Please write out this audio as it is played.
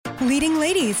Leading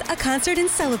Ladies, a concert in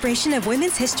celebration of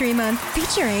Women's History Month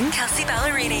featuring Kelsey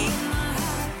Ballerini,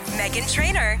 Meghan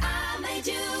Trainor,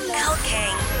 Elle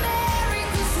King,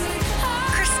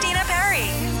 Christina Perri.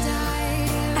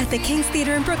 At the King's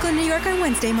Theater in Brooklyn, New York on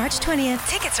Wednesday, March 20th.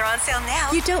 Tickets are on sale now.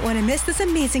 You don't want to miss this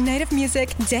amazing night of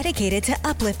music dedicated to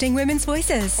uplifting women's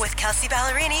voices. With Kelsey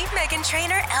Ballerini, Meghan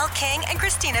Trainor, Elle King, and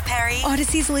Christina Perri.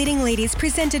 Odyssey's Leading Ladies,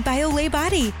 presented by Olay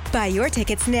Body. Buy your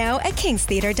tickets now at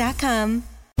kingstheater.com.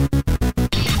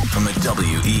 From the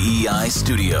WEEI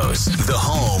studios, the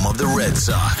home of the Red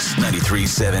Sox,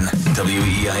 93.7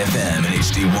 WEEI-FM and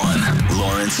HD1,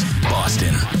 Lawrence,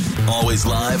 Boston. Always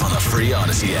live on the free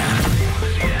Odyssey app.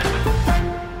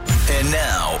 And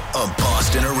now, a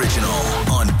Boston original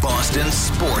on Boston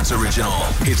Sports Original.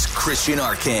 It's Christian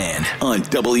Arcand on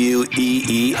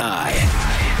WEEI.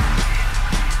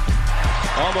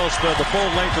 Almost the full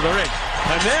length of the ring.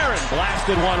 Panarin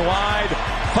blasted one wide.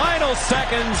 Final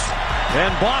seconds,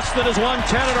 and Boston has won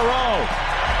 10 in a row.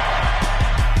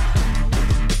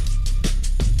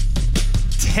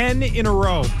 10 in a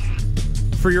row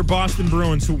for your Boston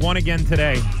Bruins, who won again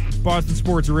today. Boston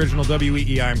Sports Original,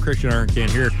 WEEI. I'm Christian Arcand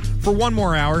here for one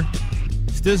more hour.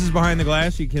 Stiz is behind the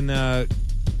glass. You can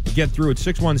get through at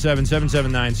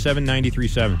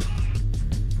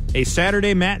 617-779-7937. A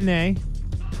Saturday matinee.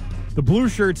 The blue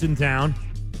shirts in town.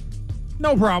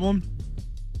 No problem.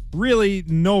 Really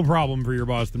no problem for your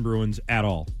Boston Bruins at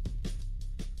all.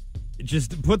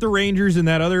 Just put the Rangers in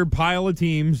that other pile of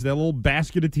teams, that little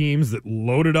basket of teams that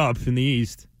loaded up in the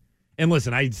East. And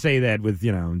listen, I say that with,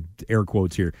 air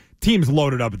quotes here. Teams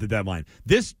loaded up at the deadline.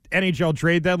 This NHL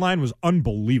trade deadline was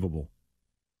unbelievable.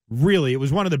 Really, it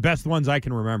was one of the best ones I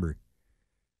can remember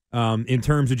in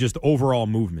terms of just overall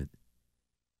movement.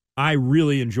 I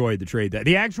really enjoyed the trade.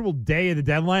 The actual day of the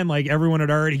deadline, like everyone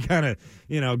had already kind of,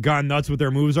 gone nuts with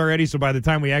their moves already. So by the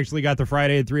time we actually got to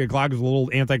Friday at 3 o'clock, it was a little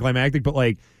anticlimactic. But,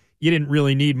 you didn't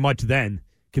really need much then,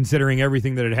 considering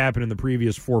everything that had happened in the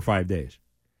previous 4 or 5 days.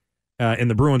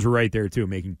 And the Bruins were right there, too,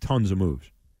 making tons of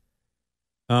moves.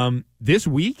 This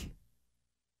week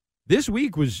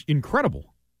was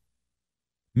incredible.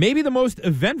 Maybe the most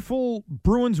eventful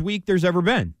Bruins week there's ever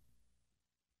been.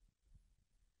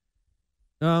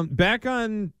 Back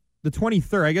on the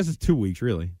 23rd, I guess it's 2 weeks,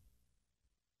 really.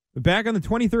 But back on the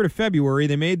 23rd of February,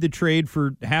 they made the trade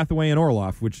for Hathaway and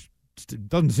Orlov, which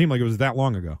doesn't seem like it was that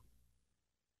long ago.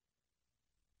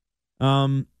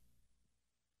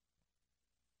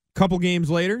 Couple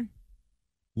games later,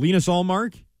 Linus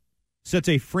Ullmark sets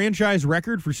a franchise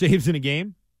record for saves in a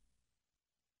game.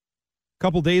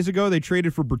 Couple days ago, they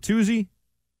traded for Bertuzzi.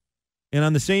 And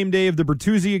on the same day of the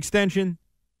Bertuzzi extension,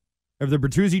 of the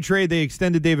Bertuzzi trade, they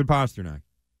extended David Pastrnak.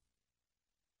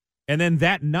 And then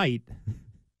that night,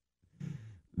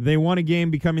 they won a game,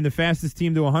 becoming the fastest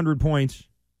team to 100 points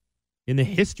in the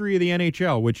history of the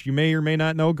NHL, which you may or may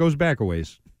not know goes back a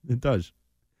ways. It does.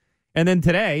 And then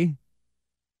today,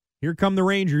 here come the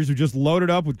Rangers, who just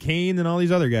loaded up with Kane and all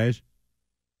these other guys.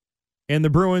 And the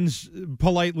Bruins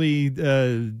politely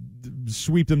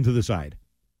sweep them to the side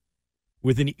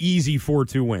with an easy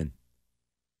 4-2 win.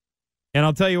 And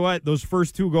I'll tell you what, those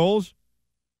first 2 goals,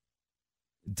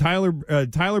 Tyler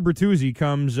Bertuzzi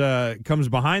comes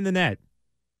behind the net,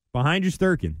 behind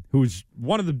Shesterkin, who's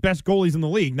one of the best goalies in the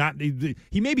league.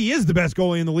 He maybe is the best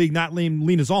goalie in the league, not named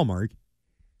Linus Ullmark,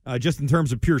 just in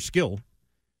terms of pure skill.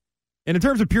 And in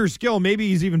terms of pure skill, maybe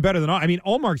he's even better than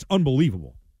Ullmark's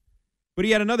unbelievable. But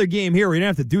he had another game here where he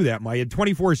didn't have to do that much. He had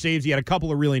 24 saves. He had a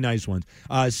couple of really nice ones.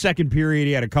 Second period,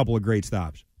 he had a couple of great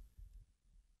stops.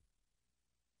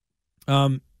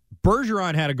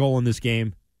 Bergeron had a goal in this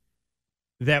game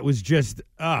that was just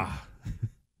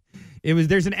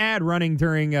there's an ad running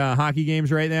during hockey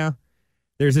games right now.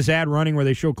 There's this ad running where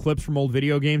they show clips from old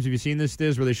video games. Have you seen this,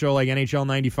 Stiz, where they show NHL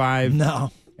 95?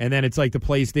 No. And then it's the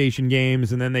PlayStation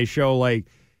games, and then they show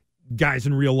guys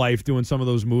in real life doing some of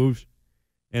those moves.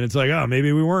 And it's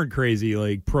maybe we weren't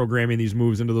crazy programming these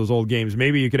moves into those old games.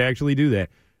 Maybe you could actually do that.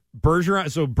 Bergeron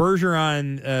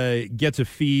gets a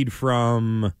feed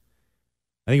from,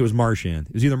 I think it was Marchand.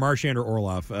 It was either Marchand or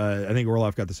Orlov. I think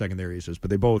Orlov got the secondary assist, but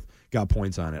they both got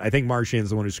points on it. I think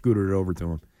Marchand's the one who scooted it over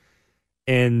to him.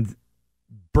 And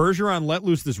Bergeron let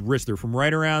loose this wrister from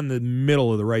right around the middle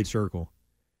of the right circle.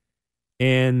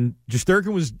 And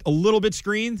Shesterkin was a little bit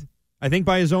screened, I think,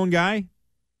 by his own guy.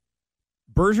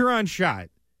 Bergeron's shot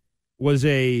was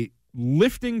a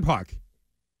lifting puck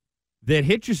that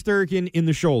hit Shesterkin in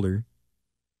the shoulder,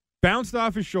 bounced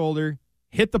off his shoulder,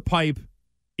 hit the pipe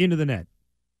into the net.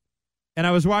 And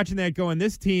I was watching that going,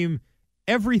 this team,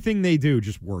 everything they do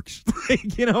just works.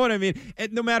 You know what I mean?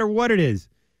 And no matter what it is,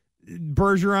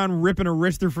 Bergeron ripping a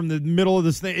wrister from the middle of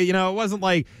this thing. You know, it wasn't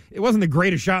the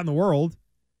greatest shot in the world,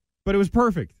 but it was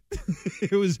perfect.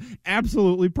 It was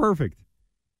absolutely perfect.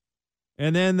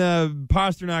 And then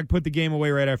Pastrnak put the game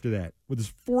away right after that with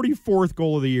his 44th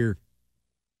goal of the year.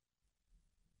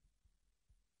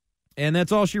 And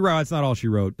that's all she wrote. That's not all she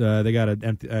wrote. They got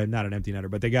not an empty netter,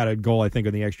 but they got a goal, I think,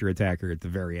 on the extra attacker at the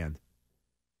very end.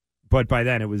 But by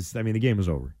then, the game was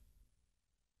over.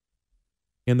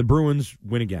 And the Bruins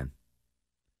win again.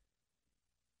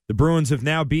 The Bruins have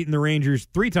now beaten the Rangers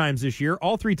 3 times this year,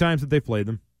 all 3 times that they've played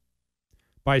them,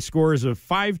 by scores of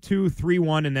 5-2,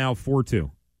 3-1, and now 4-2.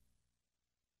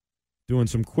 Doing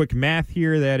some quick math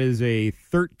here, that is a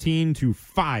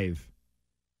 13-5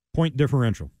 point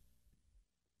differential.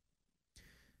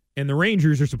 And the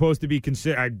Rangers are supposed to be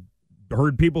considered, I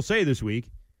heard people say this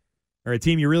week, are a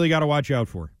team you really got to watch out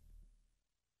for.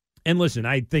 And listen,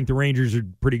 I think the Rangers are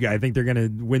pretty good. I think they're going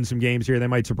to win some games here. They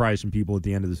might surprise some people at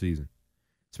the end of the season,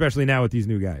 especially now with these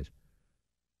new guys.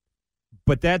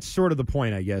 But that's sort of the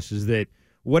point, I guess, is that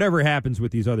whatever happens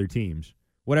with these other teams,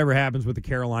 whatever happens with the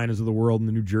Carolinas of the world and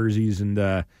the New Jerseys and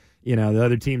the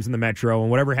other teams in the Metro,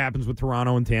 and whatever happens with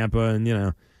Toronto and Tampa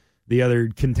and the other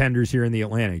contenders here in the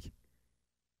Atlantic,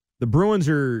 the Bruins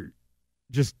are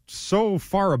just so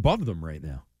far above them right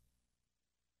now.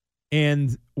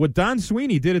 And what Don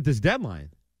Sweeney did at this deadline,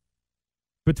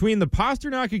 between the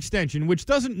Pastrnak extension, which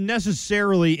doesn't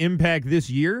necessarily impact this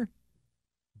year,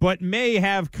 but may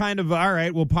have kind of, all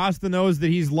right, well, Pasta knows that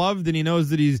he's loved and he knows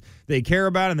that they care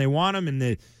about him and they want him, and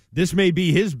that this may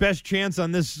be his best chance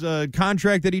on this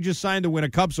contract that he just signed to win a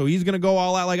cup, so he's going to go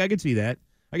all out. Like, I could see that.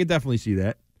 I could definitely see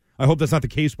that. I hope that's not the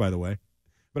case, by the way.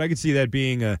 But I could see that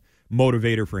being a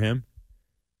motivator for him.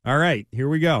 All right, here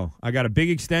we go. I got a big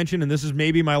extension, and this is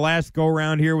maybe my last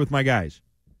go-around here with my guys.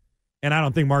 And I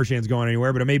don't think Marchand's going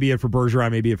anywhere, but it may be it for Bergeron,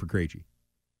 maybe it for Krejci.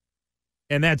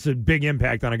 And that's a big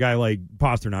impact on a guy like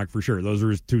Pastrnak for sure. Those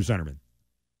are his 2 centermen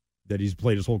that he's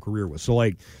played his whole career with. So,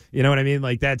 you know what I mean?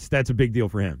 Like, that's a big deal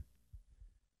for him.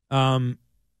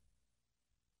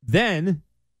 Then,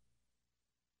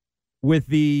 with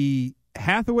the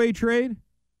Hathaway trade,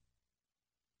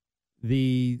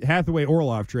 the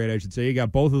Hathaway-Orlov trade, I should say. You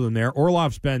got both of them there.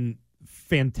 Orlov's been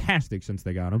fantastic since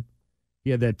they got him.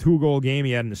 He had that 2-goal game.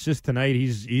 He had an assist tonight.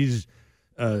 He's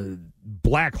a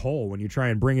black hole when you try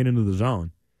and bring it into the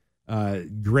zone.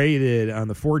 Graded on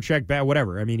the forecheck, bat,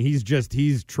 whatever. I mean, he's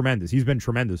tremendous. He's been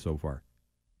tremendous so far.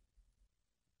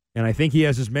 And I think he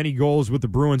has as many goals with the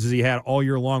Bruins as he had all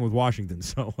year long with Washington.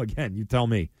 So, again, you tell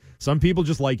me. Some people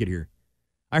just like it here.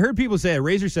 I heard people say it.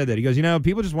 Razor said that. He goes,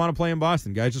 people just want to play in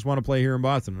Boston. Guys just want to play here in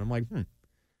Boston. And I'm like,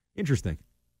 interesting.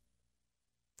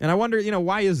 And I wonder,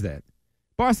 why is that?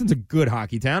 Boston's a good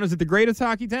hockey town. Is it the greatest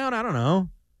hockey town? I don't know.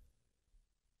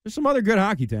 There's some other good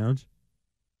hockey towns.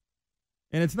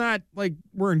 And it's not like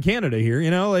we're in Canada here,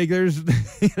 there's,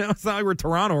 it's not like we're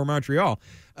Toronto or Montreal.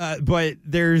 But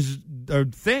there's a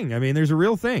thing. I mean, there's a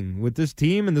real thing with this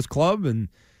team and this club, and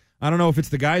I don't know if it's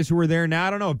the guys who were there now. I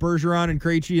don't know if Bergeron and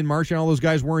Krejci and Marchand, all those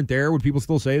guys weren't there. Would people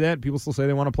still say that? People still say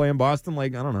they want to play in Boston? I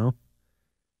don't know.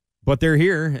 But they're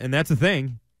here, and that's the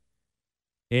thing.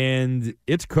 And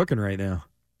it's cooking right now.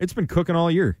 It's been cooking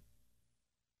all year.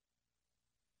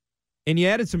 And you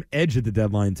added some edge at the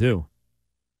deadline, too.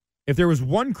 If there was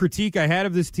one critique I had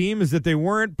of this team is that they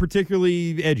weren't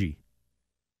particularly edgy.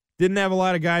 Didn't have a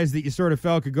lot of guys that you sort of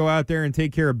felt could go out there and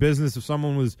take care of business if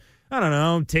someone was, I don't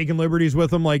know, taking liberties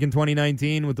with them like in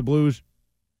 2019 with the Blues.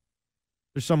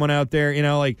 There's someone out there,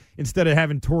 instead of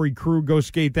having Torrey Krug go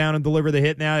skate down and deliver the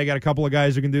hit now, they got a couple of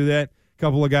guys who can do that. A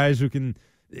couple of guys who can,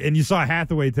 and you saw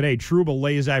Hathaway today. Trouba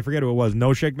lays, I forget who it was,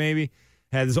 Noshik maybe,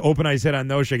 had this open ice hit on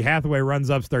Noshik. Hathaway runs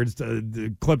up, starts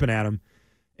clipping at him,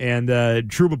 and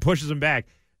Trouba pushes him back.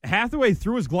 Hathaway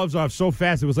threw his gloves off so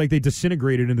fast it was like they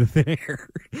disintegrated into thin air.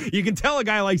 You can tell a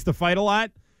guy likes to fight a lot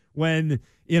when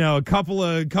a couple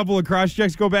of cross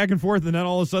checks go back and forth, and then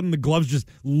all of a sudden the gloves just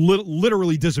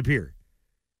literally disappear.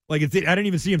 Like I didn't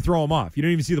even see him throw them off. You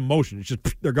don't even see the motion. It's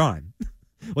just they're gone.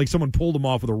 Like someone pulled them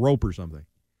off with a rope or something.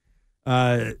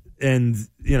 And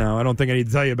I don't think I need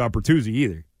to tell you about Bertuzzi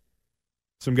either.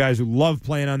 Some guys who love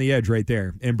playing on the edge right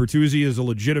there, and Bertuzzi is a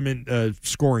legitimate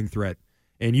scoring threat.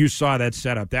 And you saw that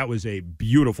setup. That was a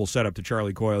beautiful setup to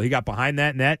Charlie Coyle. He got behind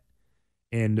that net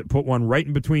and put one right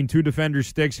in between 2 defenders'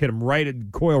 sticks, hit him right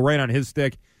at Coyle right on his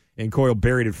stick, and Coyle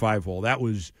buried it 5-hole. That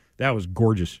was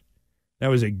gorgeous. That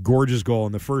was a gorgeous goal.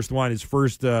 And the first one, his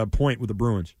first point with the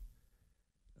Bruins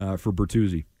for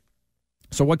Bertuzzi.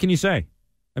 So what can you say?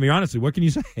 I mean, honestly, what can you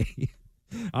say?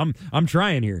 I'm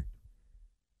trying here.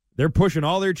 They're pushing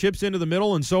all their chips into the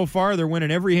middle, and so far they're winning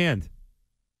every hand.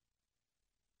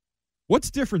 What's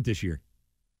different this year?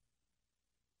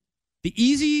 The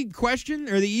easy question,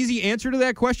 or the easy answer to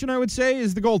that question, I would say,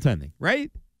 is the goaltending,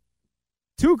 right?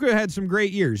 Tuukka had some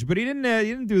great years, but he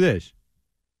didn't do this.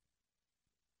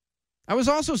 I was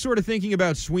also sort of thinking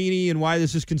about Sweeney and why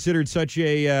this is considered such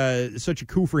a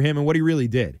coup for him and what he really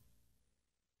did.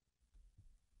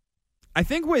 I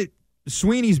think what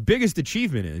Sweeney's biggest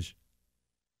achievement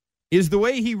is the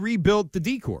way he rebuilt the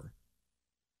D-corps.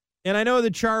 And I know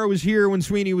that Chara was here when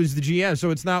Sweeney was the GM, so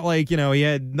it's not like, he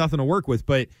had nothing to work with,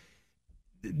 but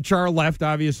Chara left,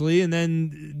 obviously, and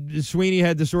then Sweeney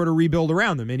had to sort of rebuild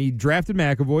around them. And he drafted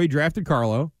McAvoy, drafted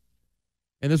Carlo,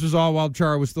 and this was all while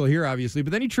Chara was still here, obviously.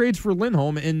 But then he trades for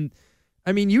Lindholm, and,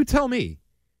 you tell me.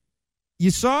 You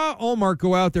saw Ullmark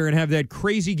go out there and have that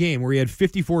crazy game where he had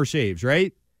 54 saves,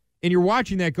 right? And you're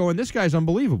watching that going, this guy's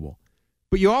unbelievable.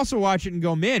 But you also watch it and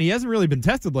go, man, he hasn't really been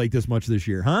tested like this much this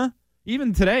year, huh?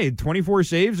 Even today, 24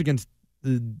 saves against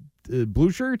the Blue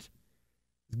Shirts.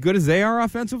 As good as they are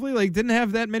offensively, didn't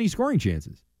have that many scoring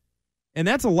chances. And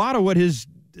that's a lot of what his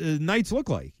nights look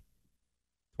like.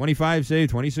 25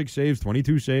 saves, 26 saves,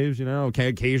 22 saves,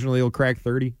 occasionally he'll crack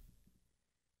 30.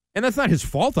 And that's not his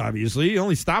fault, obviously. He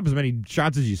only stops as many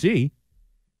shots as you see.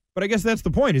 But I guess that's the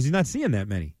point, is he's not seeing that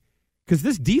many. Because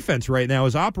this defense right now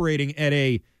is operating at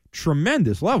a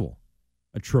tremendous level.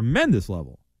 A tremendous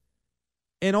level.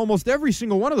 And almost every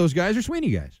single one of those guys are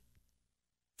Sweeney guys.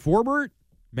 Forbort,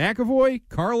 McAvoy,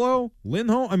 Carlo,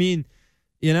 Lindholm.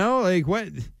 What?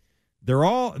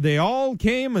 They all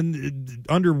came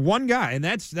under one guy, and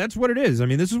that's what it is.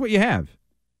 This is what you have.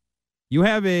 You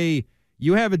have a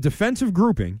defensive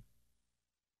grouping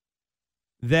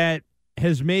that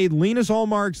has made Linus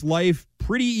Ullmark's life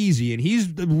pretty easy, and he's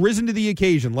risen to the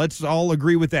occasion. Let's all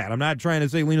agree with that. I'm not trying to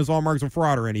say Linus Ullmark's a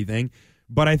fraud or anything,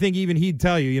 but I think even he'd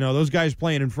tell you, those guys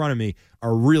playing in front of me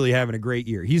are really having a great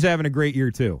year. He's having a great year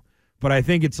too. But I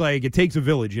think it's it takes a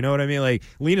village, you know what I mean?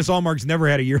 Linus Ullmark's never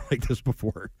had a year like this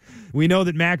before. We know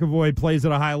that McAvoy plays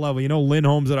at a high level.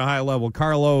 Lindholm's at a high level.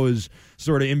 Carlo is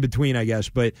sort of in between, I guess.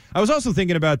 But I was also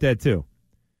thinking about that too.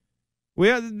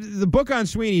 The book on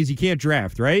Sweeney is you can't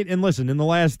draft, right? And listen, in the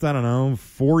last,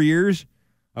 4 years,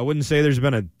 I wouldn't say there's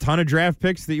been a ton of draft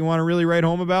picks that you want to really write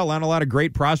home about. Not a lot of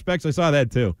great prospects. I saw that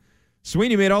too.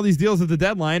 Sweeney made all these deals at the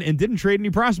deadline and didn't trade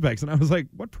any prospects. And I was like,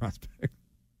 what prospect?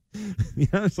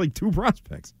 It's 2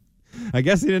 prospects. I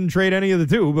guess he didn't trade any of the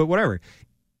 2, but whatever.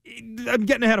 I'm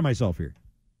getting ahead of myself here.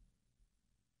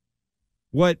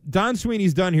 What Don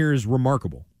Sweeney's done here is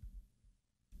remarkable.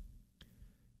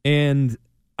 And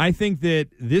I think that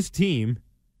this team,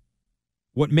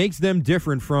 what makes them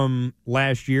different from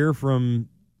last year, from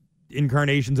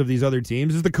incarnations of these other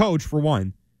teams, is the coach, for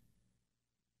one.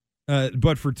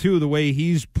 But for 2, the way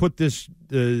he's put this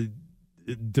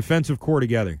defensive core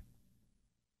together.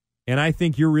 And I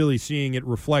think you're really seeing it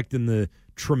reflect in the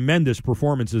tremendous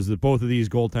performances that both of these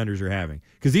goaltenders are having.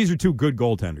 Because these are 2 good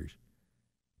goaltenders.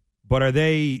 But are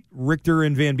they Richter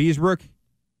and Van Beesbrook?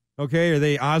 Okay, are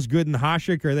they Osgood and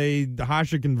Hasek? Are they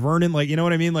Hasek and Vernon? You know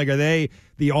what I mean? Are they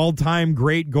the all-time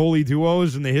great goalie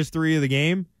duos in the history of the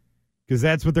game? Because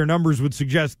that's what their numbers would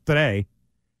suggest today.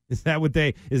 Is that what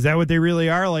they really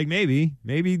are? Maybe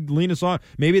Linus,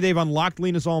 maybe they've unlocked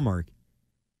Linus Ullmark.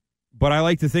 But I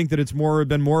like to think that it's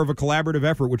been more of a collaborative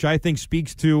effort, which I think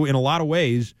speaks to, in a lot of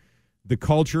ways, the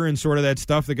culture and sort of that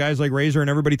stuff that guys like Razor and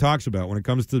everybody talks about when it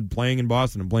comes to playing in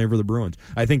Boston and playing for the Bruins.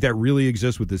 I think that really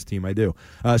exists with this team. I do.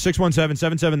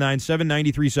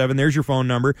 617-779-7937. There's your phone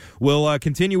number. We'll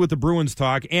continue with the Bruins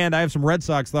talk, and I have some Red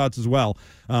Sox thoughts as well.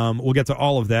 We'll get to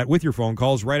all of that with your phone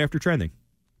calls right after Trending.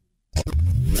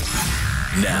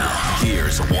 Now,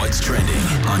 here's what's trending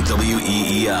on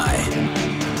WEEI.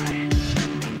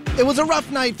 It was a rough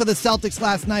night for the Celtics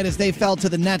last night as they fell to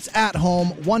the Nets at home,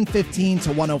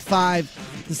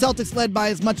 115-105. The Celtics led by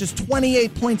as much as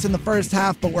 28 points in the first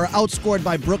half, but were outscored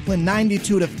by Brooklyn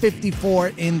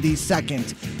 92-54 in the second.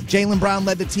 Jaylen Brown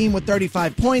led the team with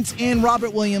 35 points, and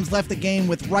Robert Williams left the game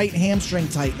with right hamstring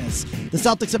tightness. The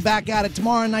Celtics are back at it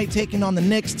tomorrow night, taking on the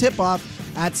Knicks. Tip-off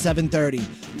at 7:30.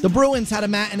 The Bruins had a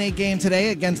matinee game today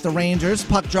against the Rangers.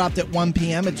 Puck dropped at 1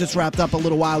 p.m. It just wrapped up a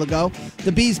little while ago.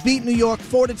 The Bees beat New York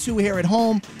 4-2 here at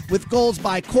home with goals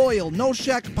by Coyle,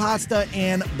 Nosek, Pasta,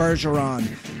 and Bergeron.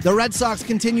 The Red Sox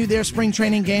continue their spring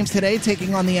training games today,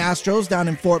 taking on the Astros down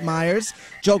in Fort Myers.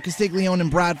 Joe Castiglione and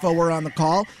Bradford were on the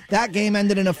call. That game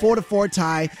ended in a 4-4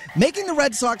 tie, making the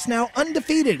Red Sox now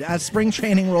undefeated as spring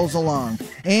training rolls along.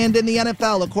 And in the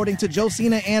NFL, according to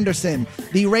Josina Anderson,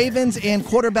 the Ravens and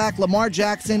quarterback Lamar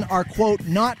Jackson are, quote,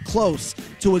 not close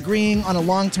to agreeing on a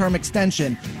long-term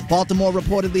extension. Baltimore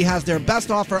reportedly has their best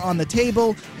offer on the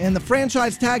table, and the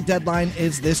franchise tag deadline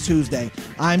is this Tuesday.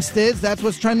 I'm Stiz. That's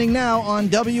what's trending now on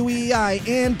WEEI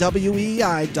and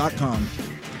WEEI.com.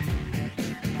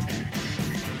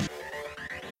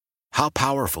 How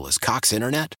powerful is Cox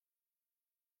Internet?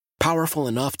 Powerful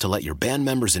enough to let your band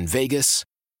members in Vegas,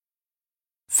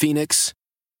 Phoenix,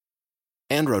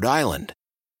 and Rhode Island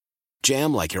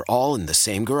jam like you're all in the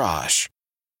same garage.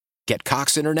 Get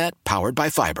Cox Internet powered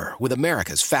by fiber with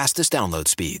America's fastest download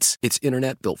speeds. It's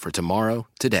internet built for tomorrow,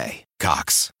 today.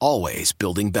 Cox, always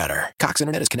building better. Cox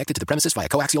Internet is connected to the premises via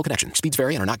coaxial connection. Speeds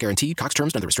vary and are not guaranteed. Cox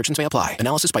terms and other restrictions may apply.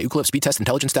 Analysis by Ookla Speed Test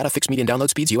Intelligence Data. Fixed median download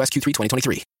speeds. US Q3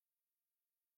 2023.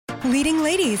 Leading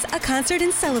Ladies, a concert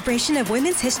in celebration of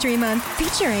Women's History Month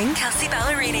featuring Kelsey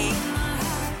Ballerini,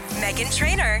 Meghan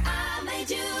Trainor,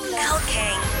 Elle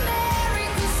King,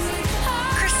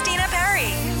 Christina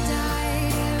Perri.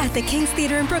 At the King's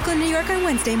Theater in Brooklyn, New York on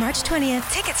Wednesday, March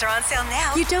 20th. Tickets are on sale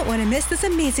now. You don't want to miss this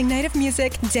amazing night of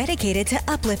music dedicated to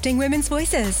uplifting women's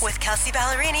voices. With Kelsey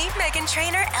Ballerini, Meghan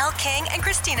Trainor, Elle King, and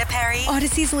Christina Perri.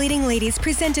 Odyssey's Leading Ladies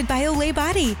presented by Olay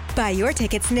Body. Buy your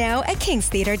tickets now at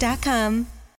kingstheater.com.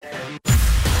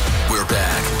 We're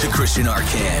back to Christian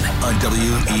Arcand on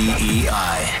WEEI.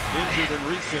 Injured in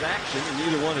recent action, and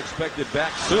neither one expected back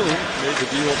soon. Made the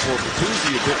deal for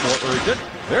Bertuzzi a bit more urgent.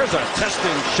 There's a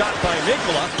testing shot by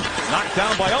Nikola. Knocked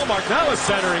down by Olmark. Now a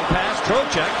centering pass.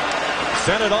 Trocheck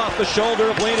sent it off the shoulder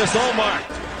of Linus Olmark.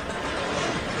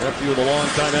 Nephew of the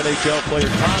longtime NHL player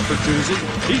Tom Bertuzzi.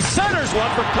 He centers one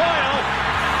for Coyle,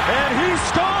 and he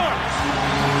scores!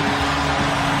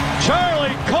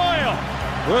 Charlie Coyle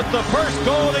with the first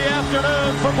goal of the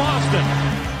afternoon for Boston.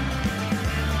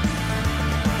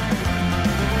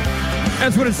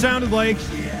 That's what it sounded like.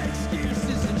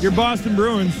 Your Boston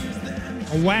Bruins,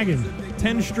 a wagon,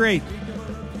 10 straight.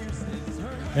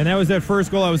 And that was that first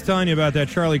goal I was telling you about, that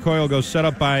Charlie Coyle goal set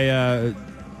up by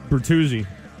Bertuzzi.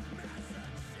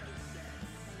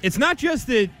 It's not just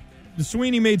that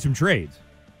Sweeney made some trades.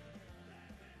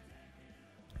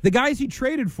 The guys he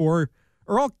traded for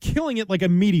are all killing it like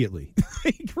immediately.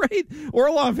 Right?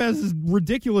 Orlov has this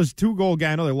ridiculous 2-goal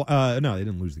guy. No, they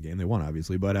didn't lose the game. They won,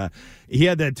 obviously. But he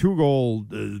had that 2-goal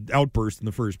outburst in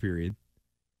the first period.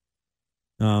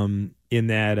 In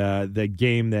that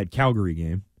game, that Calgary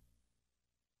game.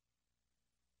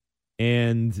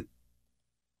 And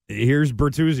here's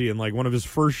Bertuzzi in like one of his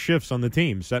first shifts on the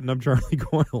team, setting up Charlie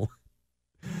Coyle.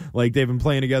 Like they've been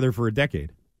playing together for a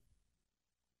decade.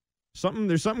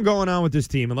 There's something going on with this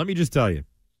team, and let me just tell you,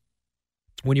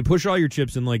 when you push all your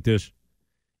chips in like this,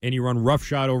 and you run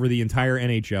roughshod over the entire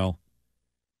NHL,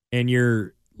 and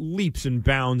you're leaps and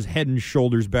bounds, head and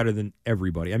shoulders better than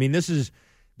everybody. I mean, this is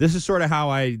sort of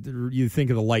how you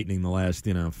think of the Lightning the last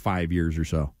 5 years or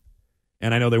so.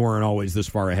 And I know they weren't always this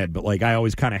far ahead, but like I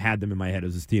always kind of had them in my head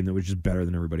as this team that was just better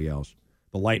than everybody else.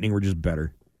 The Lightning were just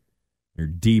better. They're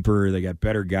deeper. They got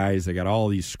better guys. They got all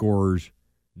these scorers.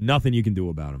 Nothing you can do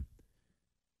about them.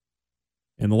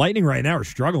 And the Lightning right now are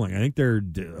struggling. I think they're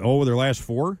their last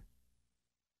 4.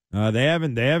 They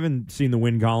haven't seen the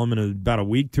win column in about a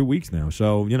week, 2 weeks now.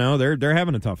 So they're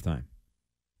having a tough time.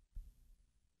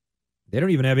 They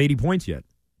don't even have 80 points yet.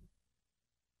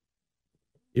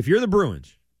 If you're the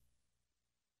Bruins,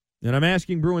 and I'm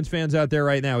asking Bruins fans out there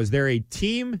right now, is there a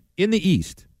team in the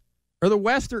East or the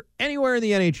West or anywhere in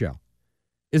the NHL?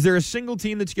 Is there a single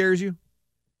team that scares you?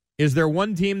 Is there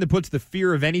one team that puts the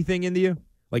fear of anything into you?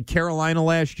 Like Carolina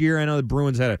last year. I know the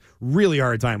Bruins had a really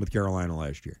hard time with Carolina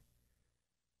last year.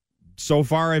 So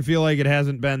far, I feel like it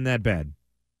hasn't been that bad.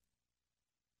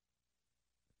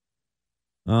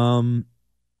 The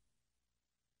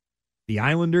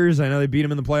Islanders, I know they beat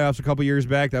them in the playoffs a couple years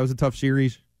back. That was a tough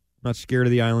series. Not scared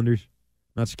of the Islanders.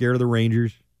 Not scared of the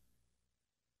Rangers.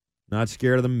 Not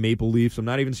scared of the Maple Leafs. I'm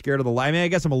not even scared of the Lightning. I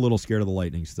guess I'm a little scared of the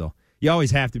Lightning still. You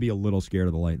always have to be a little scared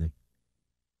of the Lightning.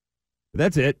 But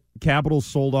that's it. Capitals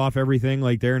sold off everything.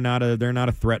 Like they're not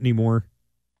a threat anymore.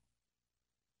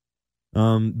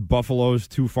 Buffalo's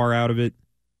too far out of it.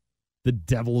 The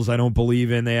Devils, I don't believe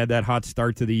in. They had that hot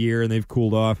start to the year and they've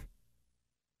cooled off.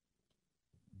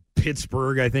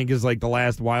 Pittsburgh, I think, is like the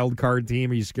last wild card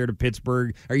team. Are you scared of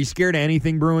Pittsburgh? Are you scared of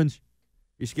anything, Bruins?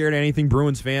 Are you scared of anything,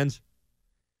 Bruins fans?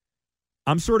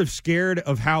 I'm sort of scared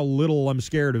of how little I'm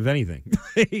scared of anything.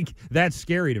 That's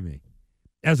scary to me.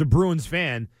 as a Bruins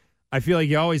fan, I feel like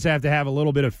you always have to have a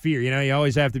little bit of fear. You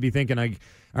always have to be thinking like,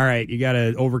 all right, you got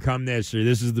to overcome this, or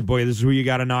this is who you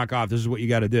got to knock off. This is what you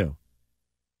got to do.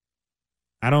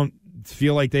 I don't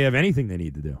feel like they have anything they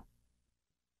need to do.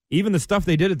 Even the stuff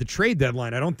they did at the trade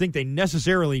deadline, I don't think they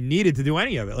necessarily needed to do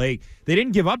any of it. Like, they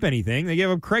didn't give up anything. They gave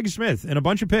up Craig Smith and a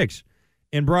bunch of picks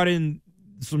and brought in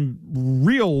some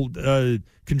real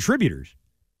contributors.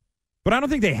 But I don't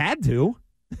think they had to.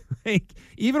 Like,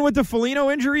 even with the Foligno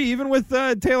injury, even with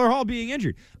Taylor Hall being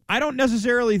injured, I don't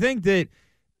necessarily think that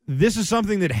this is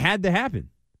something that had to happen.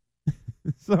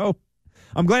 So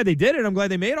I'm glad they did it. I'm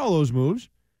glad they made all those moves.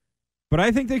 But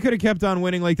I think they could have kept on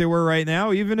winning like they were right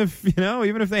now, even if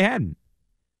they hadn't.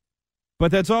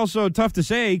 But that's also tough to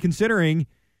say, considering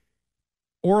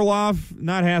Orlov,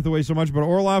 not Hathaway so much, but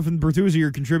Orlov and Bertuzzi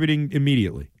are contributing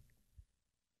immediately.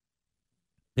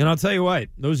 And I'll tell you what,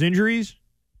 those injuries,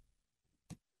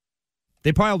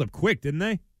 they piled up quick, didn't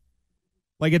they?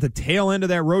 Like at the tail end of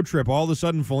that road trip, all of a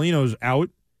sudden Foligno's out.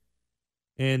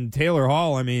 And Taylor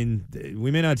Hall, I mean,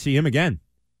 we may not see him again.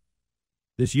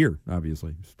 This year,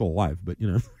 obviously. He's still alive, but,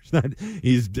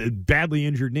 he's a badly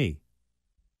injured knee.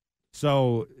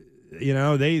 So,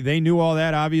 they knew all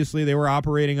that. Obviously, they were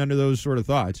operating under those sort of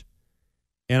thoughts.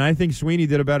 And I think Sweeney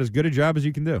did about as good a job as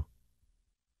you can do.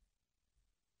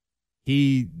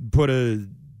 He put a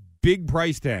big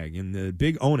price tag and the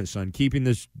big onus on keeping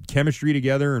this chemistry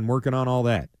together and working on all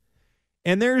that.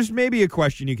 And there's maybe a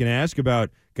question you can ask about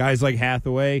guys like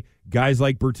Hathaway, guys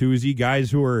like Bertuzzi,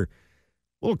 guys who are a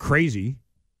little crazy.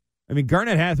 I mean,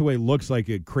 Garnett Hathaway looks like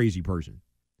a crazy person.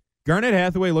 Garnett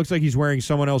Hathaway looks like he's wearing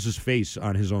someone else's face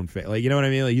on his own face. Like, you know what I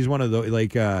mean? Like, he's one of the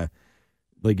like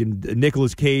in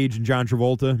Nicolas Cage and John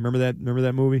Travolta. Remember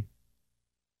that movie?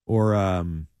 Or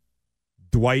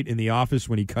Dwight in The Office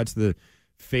when he cuts the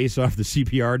face off the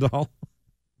CPR doll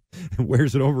and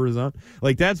wears it over his own.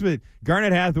 Like, that's what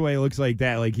Garnett Hathaway looks like.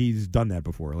 That, like, he's done that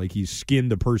before. Like, he's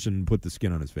skinned a person and put the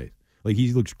skin on his face. Like,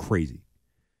 he looks crazy.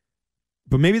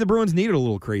 But maybe the Bruins needed a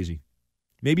little crazy.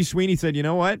 Maybe Sweeney said, you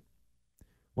know what?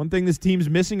 One thing this team's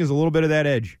missing is a little bit of that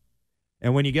edge.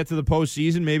 And when you get to the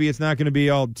postseason, maybe it's not going to be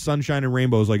all sunshine and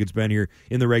rainbows like it's been here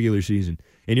in the regular season.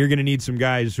 And you're going to need some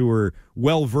guys who are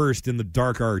well-versed in the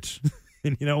dark arts.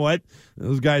 And you know what?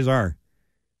 Those guys are.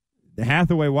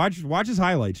 Hathaway, watch his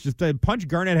highlights. Just punch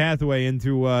Garnett Hathaway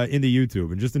into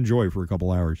YouTube and just enjoy for a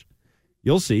couple hours.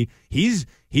 You'll see. He's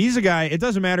a guy, it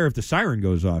doesn't matter if the siren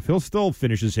goes off. He'll still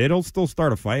finish his hit. He'll still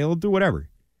start a fight. He'll do whatever.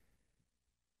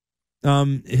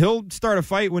 He'll start a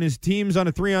fight when his team's on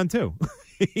a 3-on-2.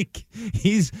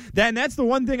 And that's the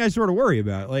one thing I sort of worry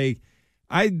about. Like,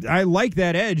 I like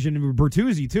that edge and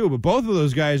Bertuzzi too, but both of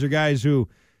those guys are guys who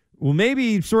will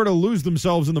maybe sort of lose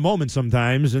themselves in the moment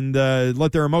sometimes and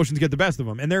let their emotions get the best of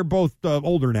them. And they're both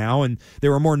older now, and they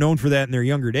were more known for that in their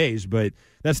younger days, but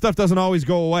that stuff doesn't always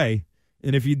go away.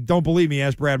 And if you don't believe me,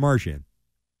 ask Brad Marchand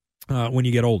when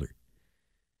you get older.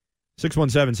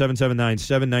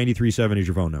 617-779-7937 is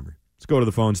your phone number. Let's go to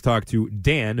the phones, talk to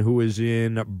Dan, who is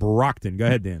in Brockton. Go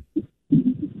ahead, Dan.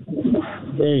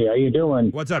 Hey, how you doing?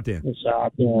 What's up, Dan? What's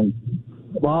up, Dan?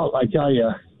 Well, I tell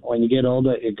you, when you get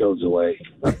older, it goes away.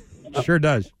 Sure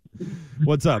does.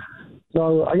 What's up?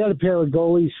 So I got a pair of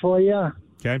goalies for you.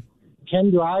 Okay.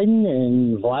 Ken Dryden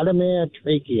and Vladimir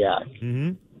Tretiak.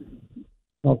 Mm-hmm.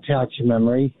 I'll tax your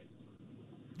memory.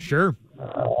 Sure.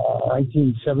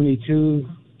 1972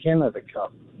 Canada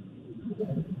Cup.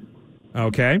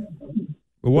 Okay.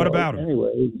 Well, what about him?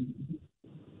 Anyway,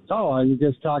 I'm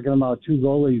just talking about two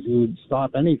goalies who would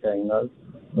stop anything.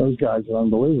 Those guys are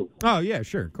unbelievable. Oh, yeah,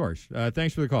 sure, of course.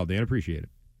 Thanks for the call, Dan. Appreciate it.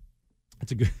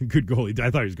 That's a good goalie. I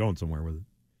thought he was going somewhere with it.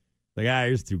 Like,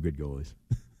 here's two good goalies.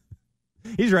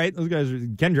 He's right. Those guys.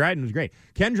 Ken Dryden was great.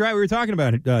 Ken Dryden, we were talking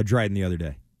about Dryden the other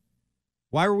day.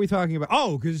 Why were we talking about?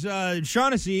 Oh, because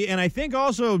Shaughnessy and I think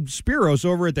also Spiros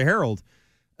over at the Herald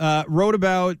wrote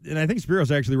about, and I think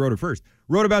Spiros actually wrote it first,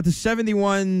 wrote about the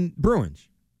 71 Bruins,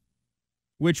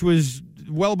 which was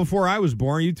well before I was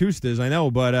born. You too, Stiz, I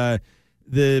know, but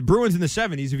the Bruins in the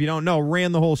 70s, if you don't know,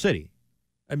 ran the whole city.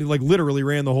 I mean, like literally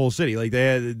ran the whole city. Like they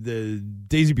had the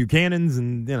Daisy Buchanans,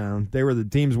 and they were the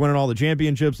teams winning all the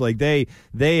championships. Like they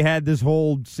had this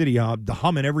whole city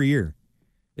humming every year.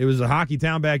 It was a hockey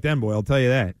town back then, boy, I'll tell you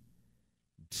that.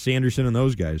 Sanderson and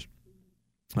those guys.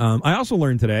 I also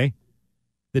learned today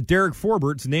that Derek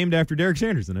Forbert's named after Derek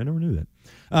Sanderson. I never knew that.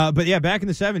 But yeah, back in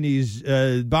the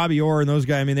 70s, Bobby Orr and those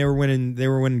guys, I mean, they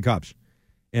were winning cups.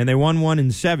 And they won one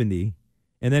in 70.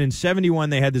 And then in 71,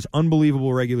 they had this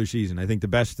unbelievable regular season. I think the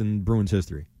best in Bruins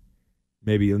history.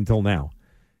 Maybe until now.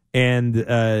 And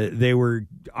they were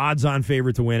odds-on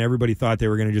favorite to win. Everybody thought they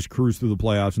were going to just cruise through the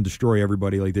playoffs and destroy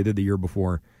everybody like they did the year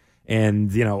before.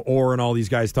 And, Orr and all these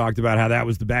guys talked about how that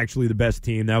was actually the best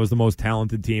team. That was the most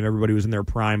talented team. Everybody was in their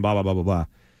prime, blah, blah, blah, blah, blah.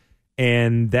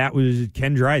 And that was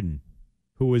Ken Dryden,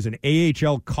 who was an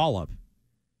AHL call-up.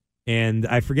 And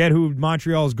I forget who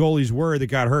Montreal's goalies were that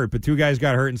got hurt, but two guys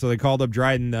got hurt, and so they called up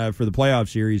Dryden for the playoff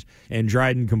series, and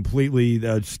Dryden completely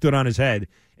stood on his head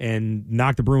and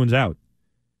knocked the Bruins out.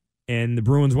 And the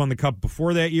Bruins won the Cup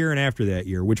before that year and after that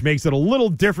year, which makes it a little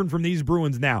different from these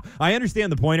Bruins now. I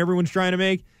understand the point everyone's trying to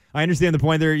make. I understand the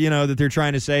point that they're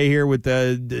trying to say here with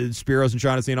the Spiros and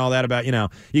Shaughnessy and all that about,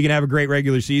 you can have a great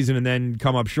regular season and then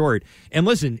come up short. And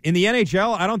listen, in the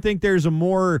NHL, I don't think there's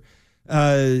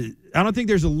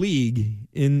a league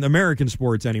in American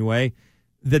sports anyway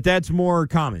that's more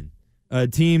common. A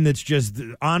team that's just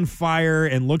on fire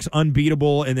and looks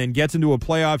unbeatable and then gets into a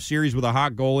playoff series with a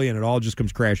hot goalie and it all just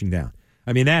comes crashing down.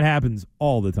 I mean, that happens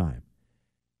all the time.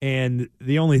 And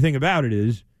the only thing about it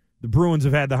is the Bruins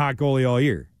have had the hot goalie all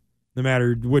year. No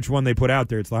matter which one they put out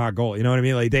there, it's the hot goalie. You know what I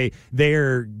mean? Like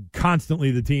they're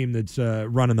constantly the team that's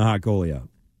running the hot goalie out.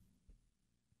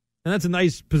 And that's a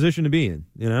nice position to be in,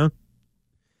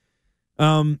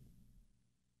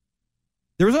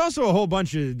 There was also a whole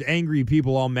bunch of angry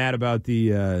people all mad about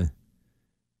you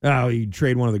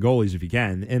trade one of the goalies if you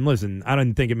can. And listen, I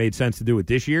didn't think it made sense to do it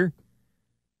this year.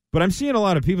 But I'm seeing a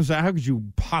lot of people say, how could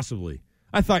you possibly?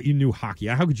 I thought you knew hockey.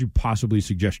 How could you possibly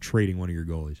suggest trading one of your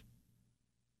goalies?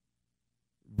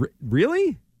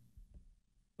 Really?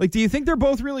 Like, do you think they're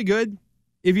both really good?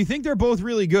 If you think they're both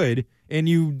really good and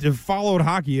you have followed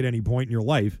hockey at any point in your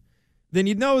life, then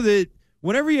you'd know that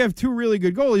whenever you have two really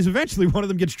good goalies, eventually one of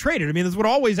them gets traded. I mean, that's what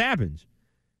always happens.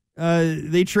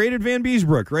 They traded Van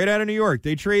Beesbrook right out of New York.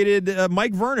 They traded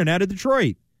Mike Vernon out of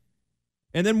Detroit.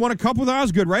 And then won a cup with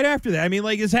Osgood right after that. I mean,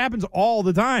 like, this happens all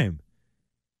the time.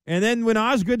 And then when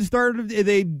Osgood started,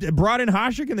 they brought in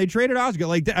Hasek and they traded Osgood.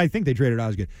 Like, I think they traded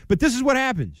Osgood. But this is what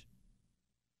happens.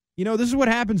 This is what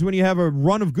happens when you have a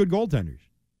run of good goaltenders.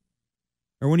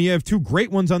 Or when you have two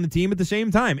great ones on the team at the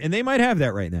same time. And they might have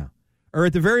that right now. Or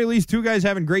at the very least, two guys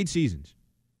having great seasons.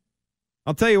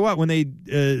 I'll tell you what, when they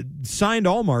signed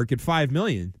Ullmark at $5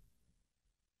 million,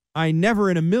 I never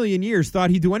in a million years thought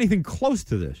he'd do anything close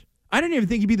to this. I didn't even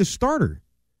think he'd be the starter.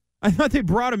 I thought they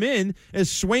brought him in as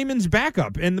Swayman's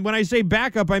backup. And when I say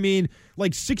backup, I mean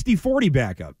like 60-40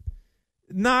 backup.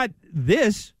 Not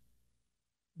this.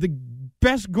 The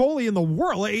best goalie in the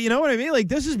world. You know what I mean? Like,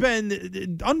 this has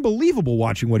been unbelievable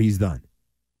watching what he's done.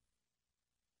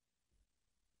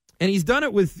 And he's done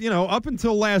it with, up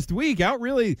until last week,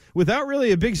 without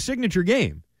really a big signature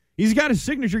game. He's got a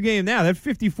signature game now. That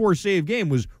 54-save game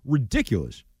was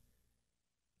ridiculous.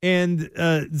 And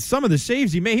some of the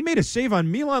saves he made a save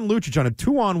on Milan Lucic on a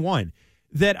 2-on-1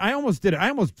 that I almost did it. I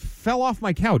almost fell off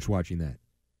my couch watching that.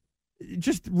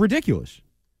 Just ridiculous.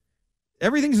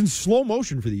 Everything's in slow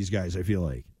motion for these guys, I feel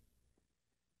like.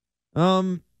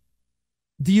 Do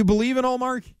you believe in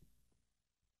Ullmark?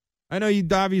 I know you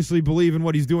obviously believe in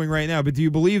what he's doing right now, but do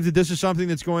you believe that this is something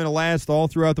that's going to last all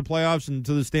throughout the playoffs and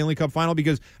to the Stanley Cup final?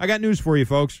 Because I got news for you,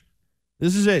 folks.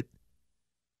 This is it.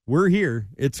 We're here.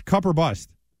 It's cup or bust.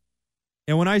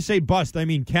 And when I say bust, I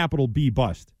mean capital B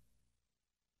bust.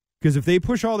 Because if they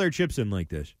push all their chips in like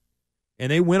this,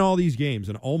 and they win all these games,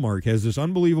 and Ullmark has this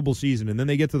unbelievable season, and then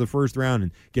they get to the first round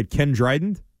and get Ken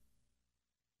Dryden,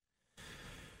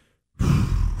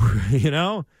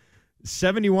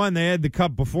 71, they had the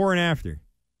cup before and after.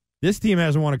 This team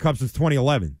hasn't won a cup since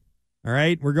 2011. All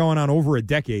right? We're going on over a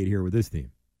decade here with this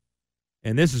team.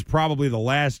 And this is probably the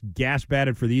last gasp at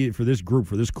it for this group,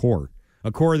 for this core.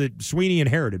 A core that Sweeney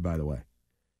inherited, by the way.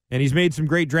 And he's made some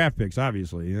great draft picks,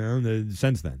 obviously,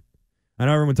 since then. I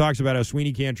know everyone talks about how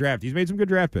Sweeney can't draft. He's made some good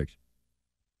draft picks.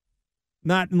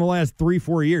 Not in the last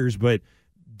 3-4 years, but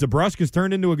DeBrusk has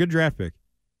turned into a good draft pick.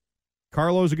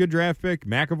 Carlo's a good draft pick.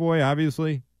 McAvoy,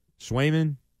 obviously.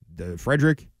 Swayman,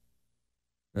 Frederick.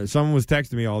 Someone was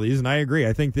texting me all these, and I agree.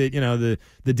 I think that,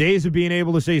 the days of being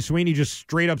able to say Sweeney just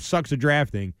straight up sucks at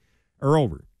drafting are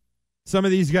over. Some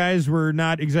of these guys were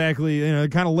not exactly,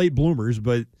 kind of late bloomers,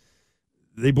 but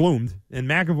they bloomed. And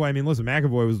McAvoy,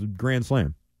 McAvoy was a grand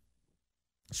slam.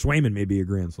 Swayman may be a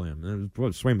grand slam.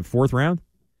 Swayman, 4th round?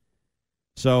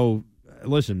 So,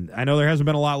 listen, I know there hasn't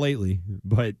been a lot lately,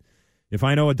 but if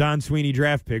I know a Don Sweeney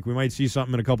draft pick, we might see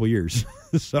something in a couple years.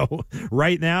 So,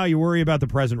 right now, you worry about the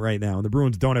present right now. And the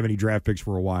Bruins don't have any draft picks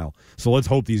for a while. So, let's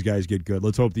hope these guys get good.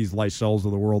 Let's hope these Lysells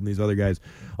of the world and these other guys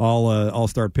all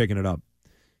start picking it up.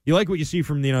 You like what you see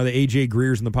from, the A.J.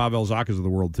 Greers and the Pavel Zakas of the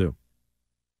world, too.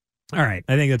 All right,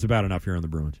 I think that's about enough here on the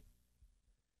Bruins.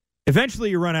 Eventually,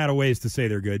 you run out of ways to say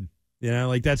they're good.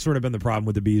 Like that's sort of been the problem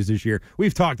with the Bees this year.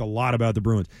 We've talked a lot about the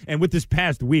Bruins. And with this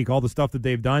past week, all the stuff that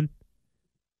they've done,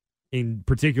 in